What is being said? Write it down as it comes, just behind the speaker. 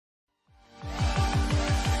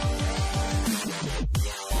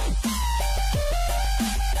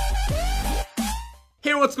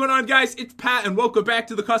what's going on, guys? It's Pat, and welcome back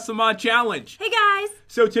to the Custom Mod Challenge. Hey, guys.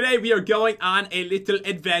 So today we are going on a little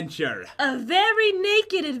adventure. A very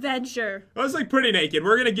naked adventure. I was like pretty naked.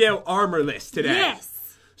 We're gonna go armorless today.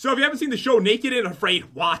 Yes. So if you haven't seen the show Naked and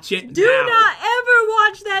Afraid, watch it Do now. not ever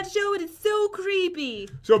watch that show. It is so creepy.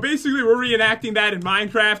 So basically, we're reenacting that in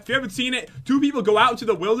Minecraft. If you haven't seen it, two people go out into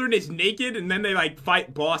the wilderness naked, and then they like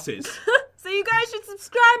fight bosses. So you guys should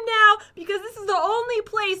subscribe now, because this is the only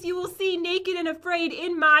place you will see Naked and Afraid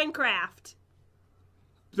in Minecraft.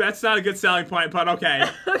 That's not a good selling point, but okay.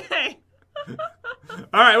 Okay.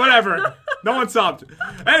 Alright, whatever. No one subbed.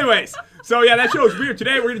 Anyways, so yeah, that show is weird.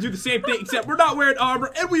 Today we're going to do the same thing, except we're not wearing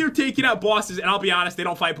armor, and we are taking out bosses, and I'll be honest, they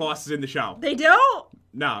don't fight bosses in the show. They don't?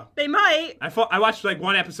 No. They might. I watched like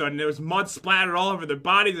one episode, and there was mud splattered all over their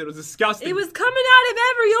bodies. It was disgusting. It was coming out of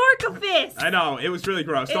every orifice. I know. It was really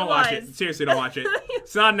gross. Don't watch it. Seriously, don't watch it.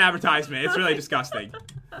 It's not an advertisement. It's really disgusting.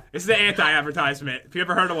 It's the anti-advertisement. If you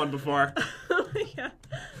ever heard of one before. Yeah.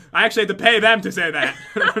 I actually had to pay them to say that.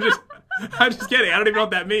 I'm just kidding. I don't even know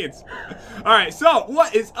what that means. Alright, so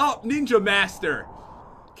what is up, Ninja Master?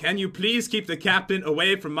 Can you please keep the captain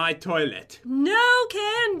away from my toilet? No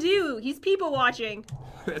can do. He's people watching.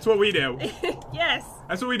 That's what we do. Yes.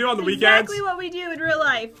 That's what we do on the weekends. Exactly what we do in real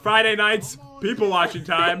life. Friday nights, people watching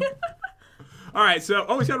time. Alright, so,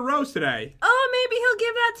 oh, he's got a rose today. Oh, maybe he'll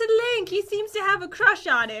give that to Link. He seems to have a crush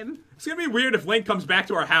on him. It's gonna be weird if Link comes back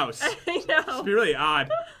to our house. I know. It's be really odd.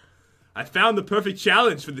 I found the perfect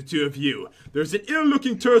challenge for the two of you. There's an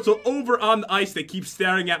ill-looking turtle over on the ice that keeps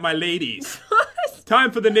staring at my ladies.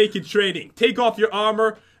 Time for the naked training. Take off your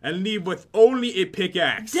armor and leave with only a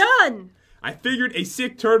pickaxe. Done. I figured a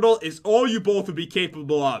sick turtle is all you both would be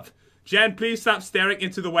capable of. Jen, please stop staring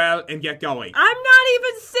into the well and get going. I'm not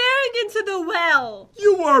even staring into the well.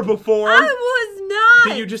 You were before. I was not.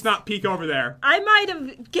 Did you just not peek over there? I might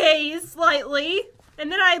have gazed slightly,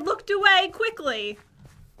 and then I looked away quickly.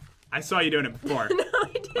 I saw you doing it before. No,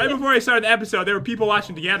 I didn't. Right before I started the episode, there were people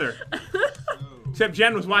watching together. Except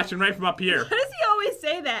Jen was watching right from up here. Why does he always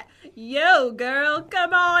say that? Yo, girl,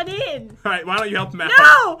 come on in. Alright, why don't you help him out?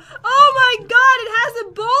 No! Oh my god, it has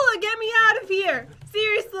Ebola! Get me out of here!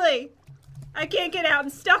 Seriously. I can't get out. I'm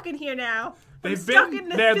stuck in here now. They've been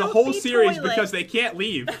there the whole series because they can't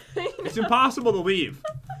leave. It's impossible to leave.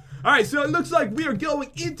 Alright, so it looks like we are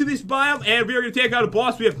going into this biome and we are going to take out a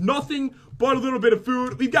boss. We have nothing but a little bit of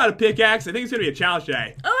food. We've got a pickaxe. I think it's going to be a challenge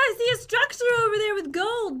day. Oh, I see a structure over there with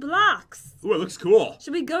gold blocks. Ooh, it looks cool.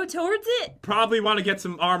 Should we go towards it? Probably want to get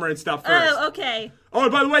some armor and stuff first. Oh, okay. Oh,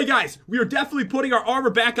 and by the way, guys, we are definitely putting our armor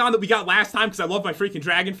back on that we got last time because I love my freaking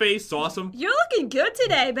dragon face. It's awesome. You're looking good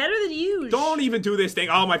today. Better than usual. Don't even do this thing.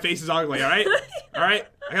 Oh, my face is ugly, alright? Alright?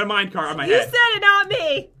 I got a minecart on my You head. said it, not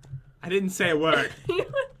me. I didn't say a word.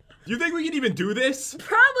 You think we can even do this?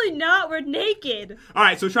 Probably not. We're naked.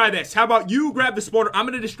 Alright, so try this. How about you grab the spawner? I'm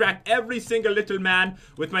going to distract every single little man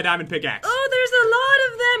with my diamond pickaxe. Oh, there's a lot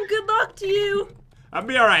of them. Good luck to you. I'll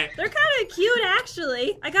be alright. They're kind of cute,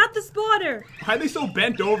 actually. I got the spawner. Why are they so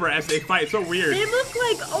bent over as they fight? It's so weird. They look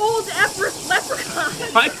like old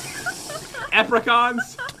leprechauns. What?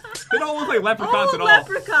 Leprechauns? They don't look like leprechauns at all.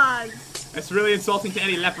 Leprechauns. That's really insulting to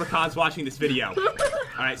any leprechauns watching this video.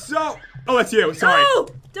 Alright, so... Oh, that's you. Sorry. Oh,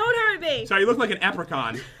 don't hurt me. Sorry, you look like an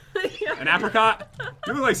apricot. An apricot?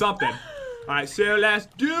 You look like something. Alright, so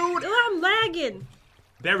last dude. Oh, I'm lagging.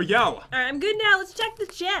 There we go. Alright, I'm good now. Let's check the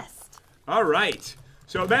chest. Alright.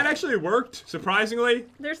 So that actually worked, surprisingly.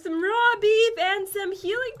 There's some raw beef and some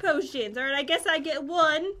healing potions. Alright, I guess I get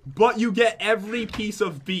one. But you get every piece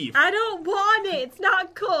of beef. I don't want it. It's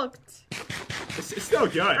not cooked. It's still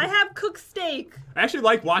good. I have cooked steak. I actually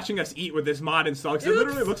like watching us eat with this mod installed because it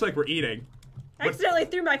literally looks like we're eating. I accidentally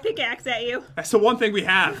threw my pickaxe at you. That's the one thing we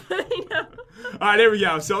have. I know. Alright, there we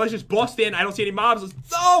go. So let's just bust in. I don't see any mobs.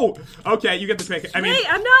 No! Okay, you get the pick. I mean, Wait,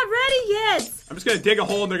 I'm not ready yet. I'm just gonna dig a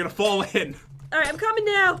hole and they're gonna fall in. Alright, I'm coming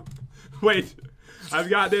now. Wait. I've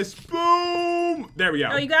got this. Boom! There we go.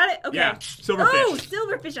 Oh, you got it? Okay. Yeah, silverfish. Oh,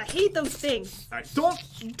 silverfish. I hate those things. Alright, don't.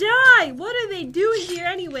 Die! What are they doing here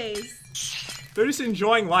anyways? They're just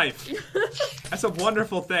enjoying life. That's a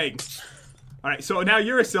wonderful thing. Alright, so now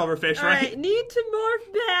you're a silverfish, right? Alright, need to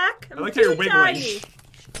morph back. I'm I like how you're too wiggling. tiny.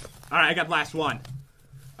 Alright, I got the last one.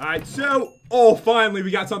 Alright, so, oh, finally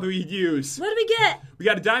we got something we could use. What do we get? We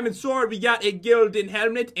got a diamond sword, we got a golden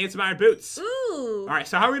helmet, and some iron boots. Ooh. Alright,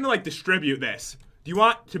 so how are we gonna, like, distribute this? Do you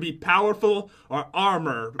want to be powerful or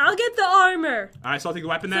armor? I'll get the armor. Alright, so I'll take the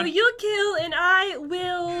weapon then. So you'll kill and I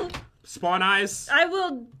will... Spawn eyes. I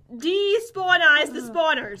will despawn-ize the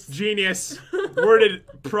spawners. Genius. Worded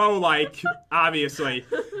pro-like, obviously.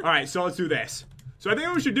 Alright, so let's do this. So I think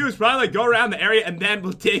what we should do is probably like go around the area and then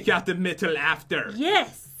we'll take out the metal after.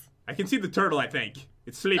 Yes. I can see the turtle, I think.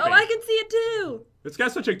 It's sleeping. Oh, I can see it too. It's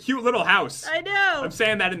got such a cute little house. I know. I'm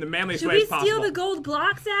saying that in the manliest Should way we as possible. steal the gold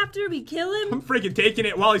blocks after we kill him? I'm freaking taking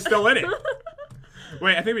it while he's still in it.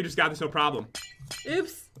 Wait, I think we just got this, no problem.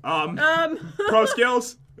 Oops. Pro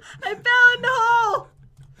skills? I fell in the hole.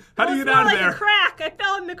 How do you get out of like there? A crack. I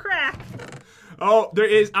fell in the crack. Oh, there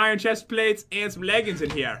is iron chest plates and some leggings in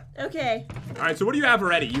here. Okay. All right, so what do you have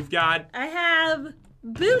already? You've got... I have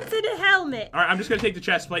boots and a helmet. All right, I'm just going to take the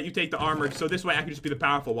chest plate. You take the armor, so this way I can just be the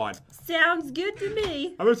powerful one. Sounds good to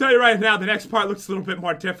me. I'm going to tell you right now, the next part looks a little bit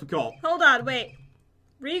more difficult. Hold on, wait.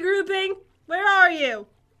 Regrouping? Where are you?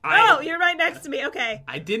 Oh, you're right next to me. Okay.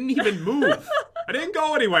 I didn't even move. I didn't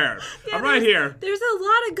go anywhere. Yeah, I'm right here. There's a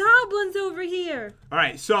lot of goblins over here. All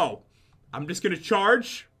right, so I'm just going to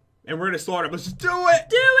charge, and we're going to slaughter them. Let's just do it.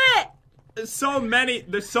 Do it. There's so many.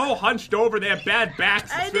 They're so hunched over. They have bad backs.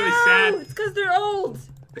 It's really I sad. know. It's because they're old.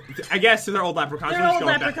 I guess they're old leprechauns. They're old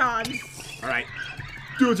leprechauns. All right.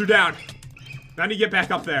 Dudes are down. Now I need to get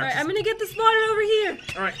back up there. All right, I'm going to get the spawner over here.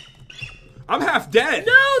 All right. I'm half dead.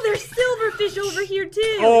 No, there's silverfish over here,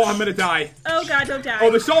 too. Oh, I'm going to die. Oh, God, don't die. Oh,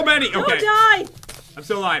 there's so many. Okay. Don't die. I'm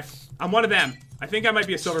still alive. I'm one of them. I think I might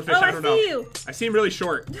be a silverfish. Oh, I don't know. I see you. I seem really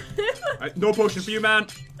short. No potion for you, man.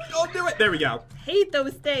 Don't do it. There we go. Hate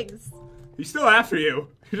those things. He's still after you.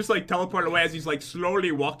 He just like teleported away as he's like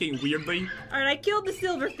slowly walking weirdly. All right, I killed the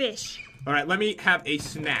silverfish. All right, let me have a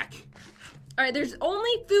snack. All right, there's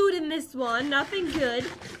only food in this one. Nothing good.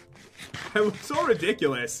 I look so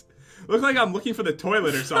ridiculous. Look like I'm looking for the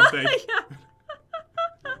toilet or something. I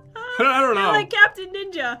don't know. You're like Captain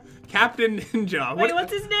Ninja. Captain Ninja. Wait,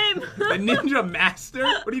 what's his name? The Ninja Master?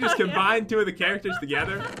 What do you just combine two of the characters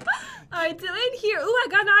together? Alright, so in here. Ooh, I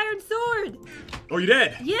got an iron sword. Oh, you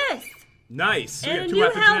did? Yes. Nice. So And a two new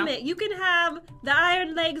weapons helmet. now? You can have the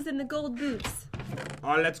iron legs and the gold boots.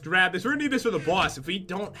 Oh, let's grab this. We're gonna need this for the boss. If we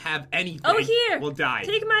don't have anything, Oh, here. we'll die.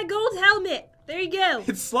 Take my gold helmet. There you go.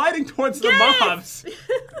 It's sliding towards the Get mobs.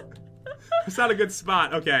 It's not a good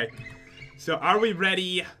spot. Okay. So are we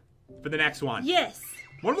ready for the next one? Yes.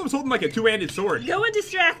 One of them's holding like a two-handed sword. Go and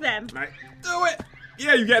distract them. All right. Do it.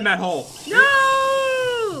 Yeah, you get in that hole.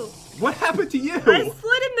 No! What happened to you? I slid in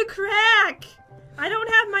the crack. I don't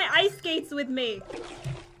have my ice skates with me.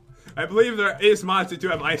 I believe there is mods that do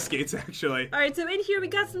have ice skates, actually. All right, so in here we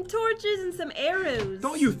got some torches and some arrows.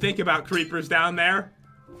 Don't you think about creepers down there?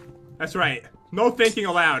 That's right. No thinking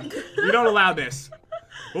allowed. We don't allow this.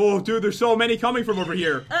 Oh, dude, there's so many coming from over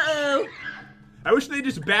here. Uh-oh. I wish they'd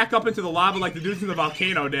just back up into the lava like the dudes in the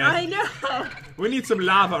volcano did. I know. We need some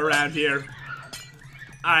lava around here.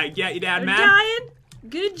 Alright, get you down, We're man. dying.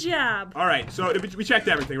 Good job. Alright, so we checked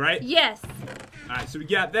everything, right? Yes. Alright, so we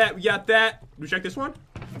got that, we got that. We check this one?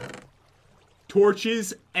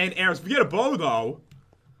 Torches and arrows. If we get a bow, though,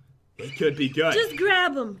 it could be good. Just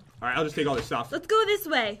grab them. Alright, I'll just take all this stuff. Let's go this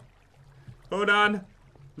way. Hold on. I'm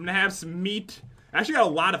gonna have some meat. I actually got a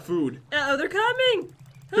lot of food. Uh-oh, they're coming.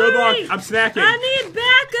 Good luck. Hurry. I'm snacking. I need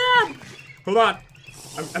backup. Hold on.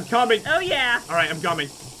 I'm coming. Oh, yeah. Alright, I'm coming.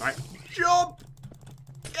 Alright. Jump!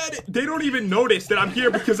 Get it. They don't even notice that I'm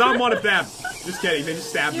here because I'm one of them. Just kidding. They just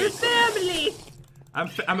stabbed Your me. family.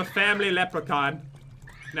 I'm a family leprechaun.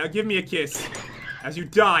 Now give me a kiss. As you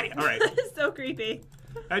die. Alright. So creepy.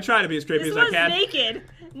 I try to be as creepy This as I one's can. naked.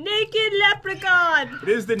 Naked leprechaun. It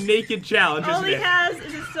is the naked challenge, All isn't he it? has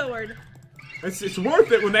is a sword. It's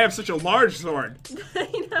worth it when they have such a large sword.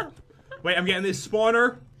 I know. Wait, I'm getting this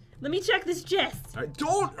spawner. Let me check this chest. Alright,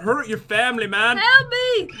 don't hurt your family, man. Help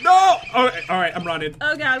me. No! Alright, I'm running.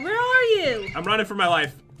 Oh, God. Where are you? I'm running for my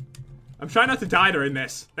life. I'm trying not to die during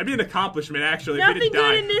this. That'd be an accomplishment, actually, if we Nothing didn't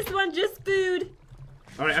die. good in this one. Just food.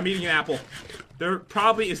 Alright, I'm eating an apple. There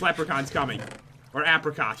probably is leprechauns coming. Or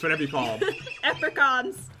apricots, whatever you call them.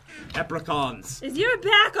 Leprechauns. Leprechauns. Is your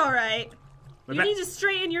back all right? My You back- need to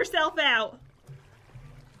straighten yourself out.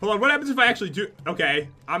 Hold on, what happens if I actually do... Okay,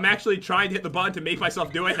 I'm actually trying to hit the button to make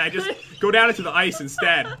myself do it, and I just go down into the ice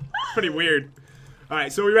instead. It's pretty weird.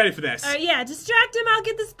 Alright, so we ready for this? All right, yeah. Distract him. I'll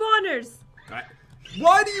get the spawners. Alright.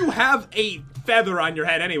 Why do you have a feather on your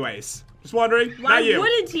head anyways? Just wondering. Why Not you.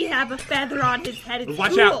 wouldn't he have a feather on his head? It's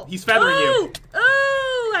Watch cool. out, he's feathering you. Ooh,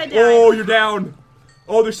 ooh, I died. Oh, you're down.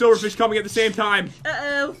 Oh, there's silverfish coming at the same time.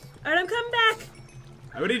 Uh-oh. All right, I'm coming back.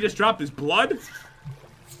 What did he just drop his blood?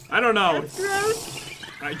 I don't know. That's gross.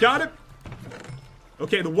 I got it.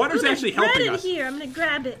 Okay, the water's Ooh, there's actually bread helping in us. here. I'm gonna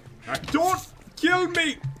grab it. Alright, don't kill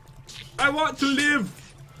me. I want to live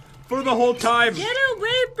for the whole time. Get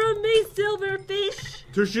away from me, silverfish.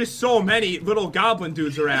 There's just so many little goblin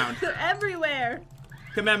dudes around. They're everywhere.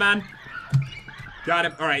 Come on, man. Got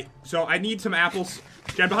him. All right. So I need some apples.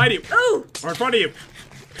 Jen, behind you. Oh! Or in front of you.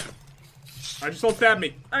 I just don't stab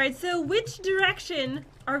me. All right, so which direction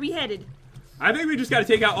are we headed? I think we just got to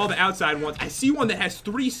take out all the outside ones. I see one that has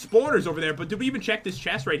 3 spawners over there, but did we even check this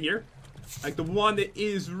chest right here? Like the one that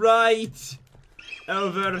is right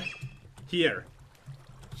over here.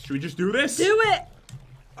 Should we just do this? Do it!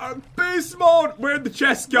 Beast mode! Where'd the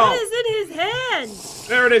chest go? What is in his hand?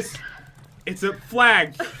 There it is. It's a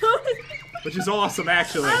flag. Which is awesome,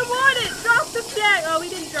 actually. I want it! Drop the flag! Oh, we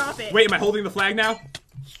didn't drop it. Wait, am I holding the flag now?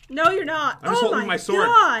 No, you're not. I'm just holding my sword.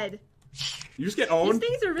 God. You just get owned? These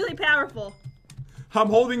things are really powerful. I'm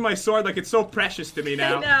holding my sword like it's so precious to me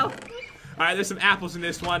now. I know. Alright, there's some apples in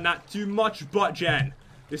this one. Not too much, but Jen.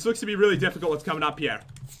 This looks to be really difficult what's coming up here.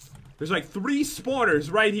 There's like 3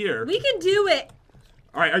 spawners right here. We can do it.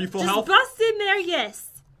 Alright, are you full health? Just bust in there, yes.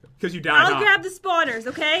 Because you died, I'll grab the spawners,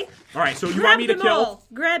 okay? Alright, so you Grab want me to them kill? all.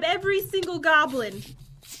 Grab every single goblin.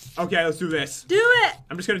 Okay, let's do this. Do it!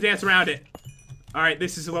 I'm just gonna dance around it. Alright,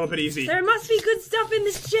 this is a little bit easy. There must be good stuff in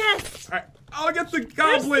this chest. Alright, I'll get the There's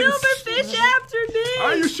goblins! silverfish after me!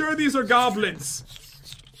 Are you sure these are goblins?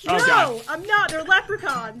 No, Oh god. I'm not. They're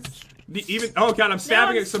leprechauns. Oh god, I'm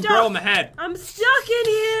stabbing I'm at some stuck. girl in the head. I'm stuck in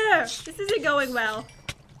here. This isn't going well.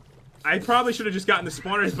 I probably should have just gotten the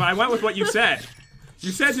spawners, but I went with what you said.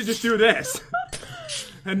 You said to just do this.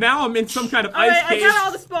 And now I'm in some kind of ice Alright, I cave. got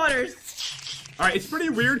all the spawners. Alright, it's pretty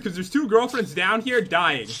weird because there's 2 girlfriends down here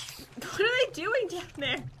dying. What are they doing down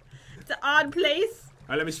there? It's an odd place.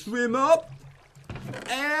 Alright, let me swim up.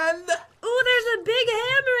 And... Ooh, there's a big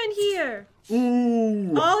hammer in here.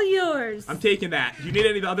 Ooh. All yours. I'm taking that. Do you need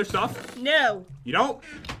any of the other stuff? No. You don't?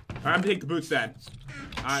 Alright, I'm gonna take the boots then.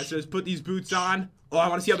 Alright, so let's put these boots on. Oh, I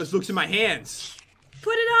want to see how this looks in my hands.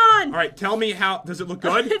 Put it on. Alright, tell me how... Does it look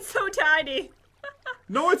good? It's so tiny.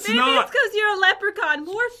 No, it's Maybe not. it's because you're a leprechaun.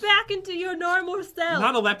 Morph back into your normal self. I'm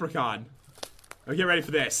not a leprechaun. I'll get ready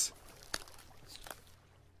for this.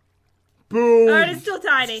 Boom. Alright, it's still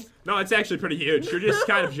tiny. No, it's actually pretty huge. You're just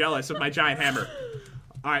kind of jealous of my giant hammer.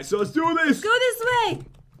 Alright, so let's do this. Go this way.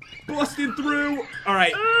 Busting through.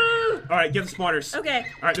 Alright. Alright, get the spawners. Okay.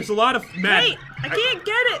 Alright, there's a lot of men. Wait, I can't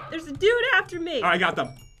get it. There's a dude after me. Alright, I got them.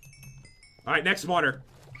 Alright, next spawner.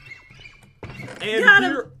 And Got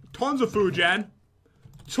him. here, tons of food, Jen.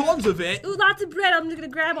 Tons of it. Ooh, lots of bread. I'm just gonna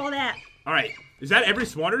grab all that. Alright, is that every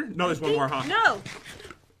spawner? No, there's one more, huh? No.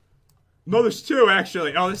 No, there's 2,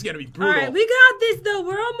 actually. Oh, this is gonna be brutal. Alright, we got this, though.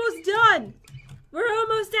 We're almost done. We're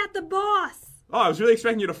almost at the boss. Oh, I was really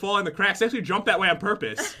expecting you to fall in the cracks. I actually jumped that way on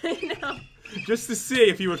purpose. I know. Just to see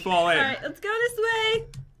if you would fall in. Alright, let's go this way.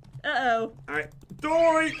 Uh-oh. Alright, don't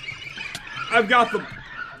worry. I've got them.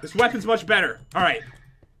 This weapon's much better. Alright,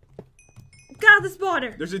 Got the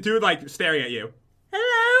spawner. there's a dude, like, staring at you.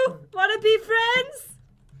 Hello? Wanna be friends?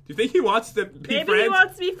 Do you think he wants to be Maybe friends? he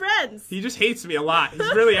wants to be friends. He just hates me a lot. He's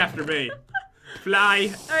really after me.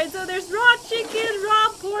 Fly. Alright, so there's raw chicken, raw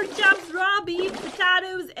pork chops, raw beef,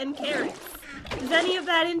 potatoes, and carrots. Does any of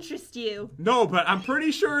that interest you? No, but I'm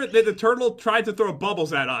pretty sure that the turtle tried to throw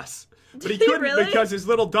bubbles at us. But he Did he couldn't really? because his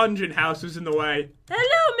little dungeon house was in the way.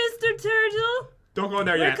 Hello, Mr. Turtle. Don't go in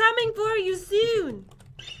there We're yet. coming for you soon.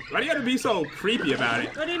 Why do you gotta be so creepy about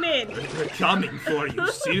it? What do you mean? We're coming for you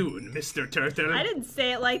soon, Mr. Turtle. I didn't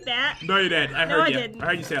say it like that. No, you did. I heard No, I you. didn't. I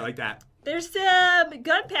heard you say it like that. There's some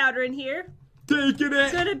gunpowder in here. Taking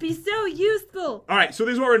it. Gonna be so useful. All right, so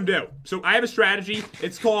this is what we're gonna do. So I have a strategy.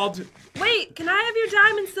 It's called. Wait, can I have your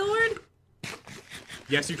diamond sword?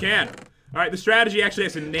 Yes, you can. All right, the strategy actually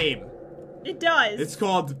has a name. It does. It's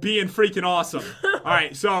called being freaking awesome. All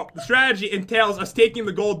right, so the strategy entails us taking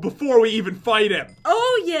the gold before we even fight him.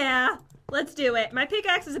 Oh, yeah. Let's do it. My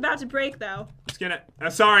pickaxe is about to break, though. It's gonna.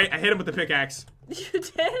 Sorry, I hit him with the pickaxe. You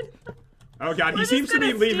did? Oh god, he We're seems just to be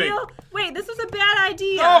gonna leaving. steal? Wait, this was a bad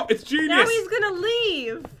idea. Oh, it's genius. Now he's gonna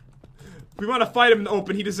leave. We want to fight him in the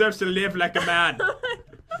open. He deserves to live like a man.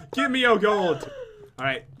 Give me your gold. All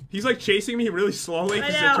right, he's like chasing me really slowly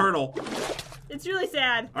because he's a know. turtle. It's really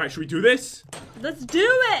sad. All right, should we do this? Let's do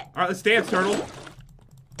it. All right, let's dance, turtle.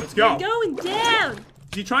 Let's go. We're going down.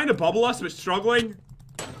 Is he trying to bubble us but struggling?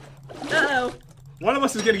 Uh-oh. One of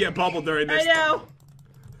us is gonna get bubbled during this. I know.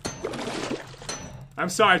 I'm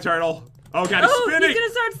sorry, turtle. Oh god, he's Oh, spinning. he's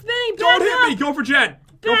gonna start spinning. Don't Back hit up. me. Go for Jen.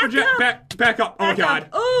 Go for Back Jen. up. Back up. Oh Back god. up.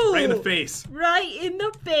 Oh. Right in the face. Right in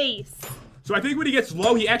the face. So I think when he gets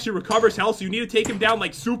low, he actually recovers health. So you need to take him down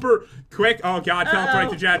like super quick. Oh god, teleport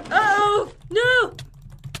to Jen. Uh-oh. No.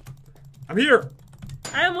 I'm here.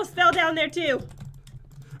 I almost fell down there, too.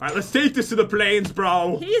 All right, let's take this to the plains,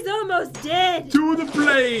 bro. He's almost dead. To the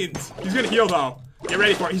plains. He's gonna heal though. Get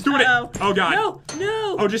ready for it. He's doing Uh-oh. it. Oh god. No,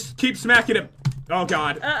 no. Oh, just keep smacking him. Oh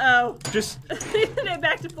god. Uh-oh. Just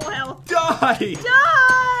back to full health. die!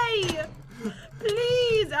 Die!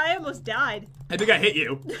 Please! I almost died. I think I hit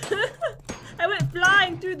you. I went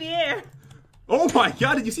flying through the air. Oh my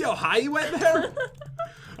god, did you see how high he went there?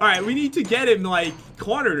 Alright, we need to get him, like,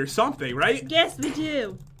 cornered or something, right? Yes, we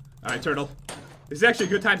do. Alright, Turtle. This is actually a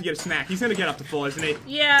good time to get a snack. He's gonna get up to full, isn't he?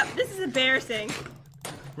 Yeah, this is embarrassing.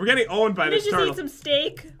 We're getting owned by this Did you turtle. eat some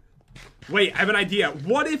steak? Wait, I have an idea.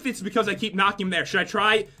 What if it's because I keep knocking him there? Should I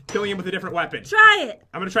try killing him with a different weapon? Try it.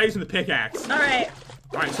 I'm gonna try using the pickaxe. Alright.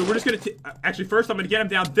 Alright, so we're just gonna actually, first I'm gonna get him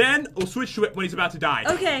down, then we'll switch to it when he's about to die.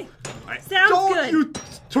 Okay. Right. Sounds don't good. You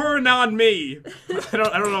turn on me. I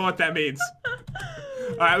don't know what that means.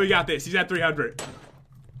 Alright, we got this. He's at 300.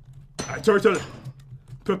 Alright, Turtle.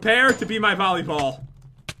 Prepare to be my volleyball.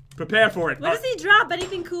 Prepare for it. What does he drop?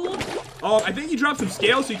 Anything cool? Oh, I think he dropped some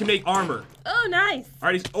scales so you can make armor. Oh, nice.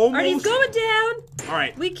 Alright, he's almost... Alright, he's going down.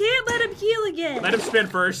 Alright. We can't let him heal again. Let him spin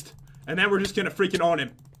first, and then we're just gonna freaking own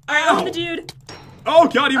him. Alright, own the dude. Oh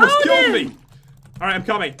god, he almost Own killed him. me! Alright, I'm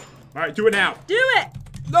coming. Alright, do it now. Do it.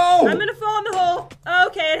 No! I'm gonna fall in the hole.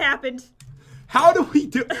 Okay, it happened. How do we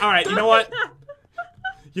do... Alright, you know what?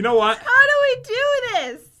 You know what? How do we do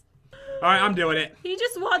this? Alright, I'm doing it. He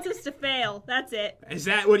just wants us to fail. That's it. Is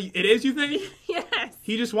that what it is, you think? Yes.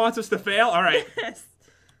 He just wants us to fail? Alright. Yes.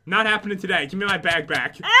 Not happening today. Give me my bag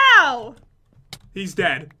back. Ow! He's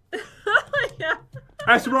dead. Yeah.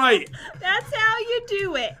 That's right. That's how you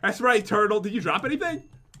do it. That's right, Turtle. Did you drop anything?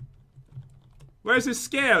 Where's his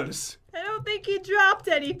scales? I don't think he dropped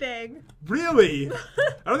anything. Really?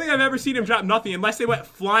 I don't think I've ever seen him drop nothing unless they went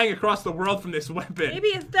flying across the world from this weapon. Maybe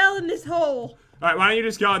it fell in this hole. Alright, why don't you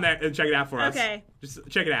just go in there and check it out for us? Okay. Just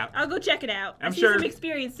check it out. I'll go check it out. I I'm see sure- some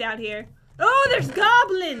experience down here. Oh, there's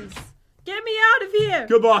goblins! Get me out of here!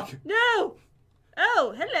 Good luck. No!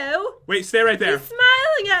 Oh, hello. Wait, stay right there. He's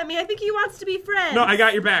smiling at me. I think he wants to be friends. No, I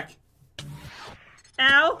got your back.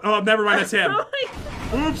 Ow. Oh, never mind, that's him. Oh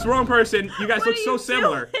my- Oops, wrong person. You guys What look are so you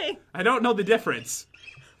similar. doing? I don't know the difference.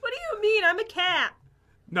 What do you mean? I'm a cat.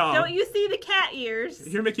 No. Don't you see the cat ears?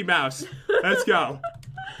 You're Mickey Mouse. Let's go.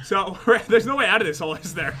 So, there's no way out of this hole,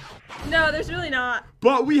 is there? No, there's really not.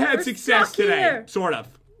 But we had We're success stuck today. here. Sort of.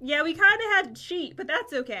 Yeah, we kind of had to cheat, but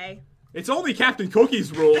that's okay. It's only Captain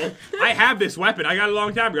Cookie's rule. I have this weapon. I got it a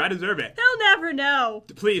long time ago. I deserve it. He'll never know.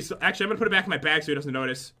 Please, actually, I'm gonna put it back in my bag so he doesn't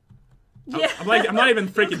notice. Yeah. I'm not even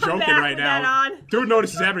freaking He'll come joking back right with that now. on. Dude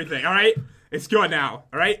notices everything, alright? It's good now,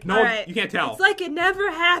 alright? No, All right. you can't tell. It's like it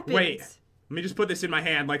never happened. Wait, let me just put this in my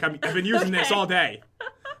hand. Like, I've been using this Okay. all day.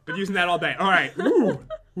 Been using that all day. Alright, woo,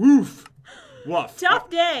 woof, woof. Tough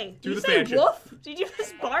day. Do Did you the say fan shit. woof? Did you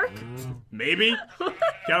just bark? Maybe?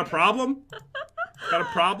 Got a problem? Got a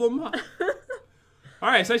problem?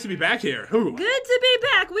 Alright, it's nice to be back here. Ooh. Good to be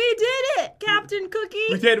back. We did it, Captain Cookie.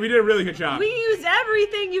 We did a really good job. We used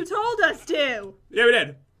everything you told us to. Yeah, we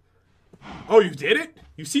did. Oh, you did it?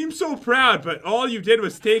 You seem so proud, but all you did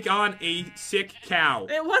was take on a sick cow.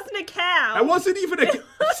 It wasn't a cow. I wasn't even a...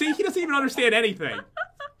 See, he doesn't even understand anything. It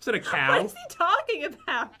wasn't a cow. What is he talking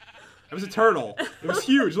about? It was a turtle. It was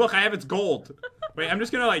huge. Look, I have its gold. Wait, I'm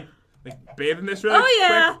just gonna, like bathe in this really Oh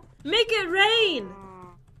yeah, quick. make it rain.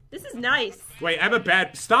 This is nice. Wait, I have a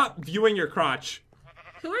bad... Stop viewing your crotch.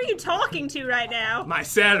 Who are you talking to right now?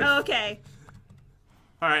 Myself. Oh, okay.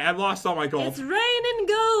 Alright, I've lost all my gold. It's raining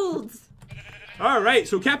golds. Alright,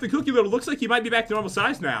 so Captain Cookie Little looks like he might be back to normal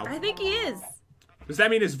size now. I think he is. Does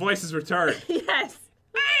that mean his voice has returned? Yes.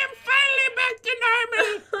 I am finally back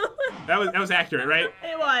to normal! That was accurate, right?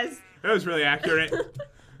 It was. That was really accurate.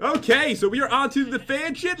 Okay, so we are on to the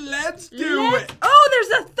fan shit. Let's do it. Oh,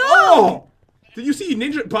 there's a thumb. Oh! Did you see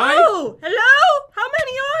Ninja Pie? Oh, hello? How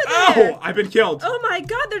many are there? Oh, I've been killed. Oh my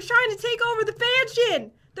god, they're trying to take over the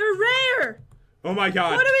mansion. They're rare. Oh my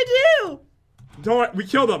god. What do we do? Don't worry, we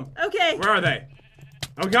killed them. Okay. Where are they?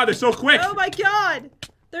 Oh god, they're so quick. Oh my god.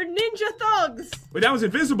 They're ninja thugs. Wait, that was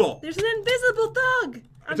invisible. There's an invisible thug.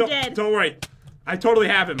 I'm dead. Don't worry. I totally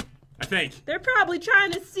have him. I think. They're probably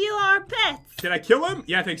trying to steal our pets. Did I kill him?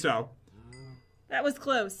 Yeah, I think so. That was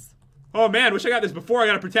close. Oh man, wish I got this before. I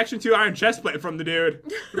got a protection 2 iron chestplate from the dude.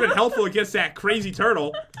 Would have been helpful against that crazy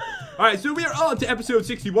turtle. Alright, so we are on to episode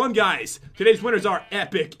 61, guys. Today's winners are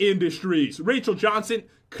Epic Industries, Rachel Johnson,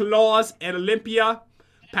 Claus, and Olympia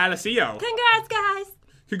Palacio. Congrats, guys.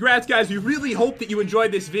 Congrats, guys. We really hope that you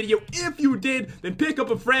enjoyed this video. If you did, then pick up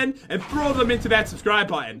a friend and throw them into that subscribe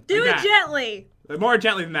button. Do Like it that. gently. More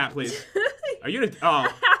gently than that, please. Are you gonna...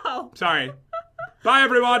 Oh, Ow. sorry. Bye,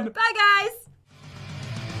 everyone. Bye, guys.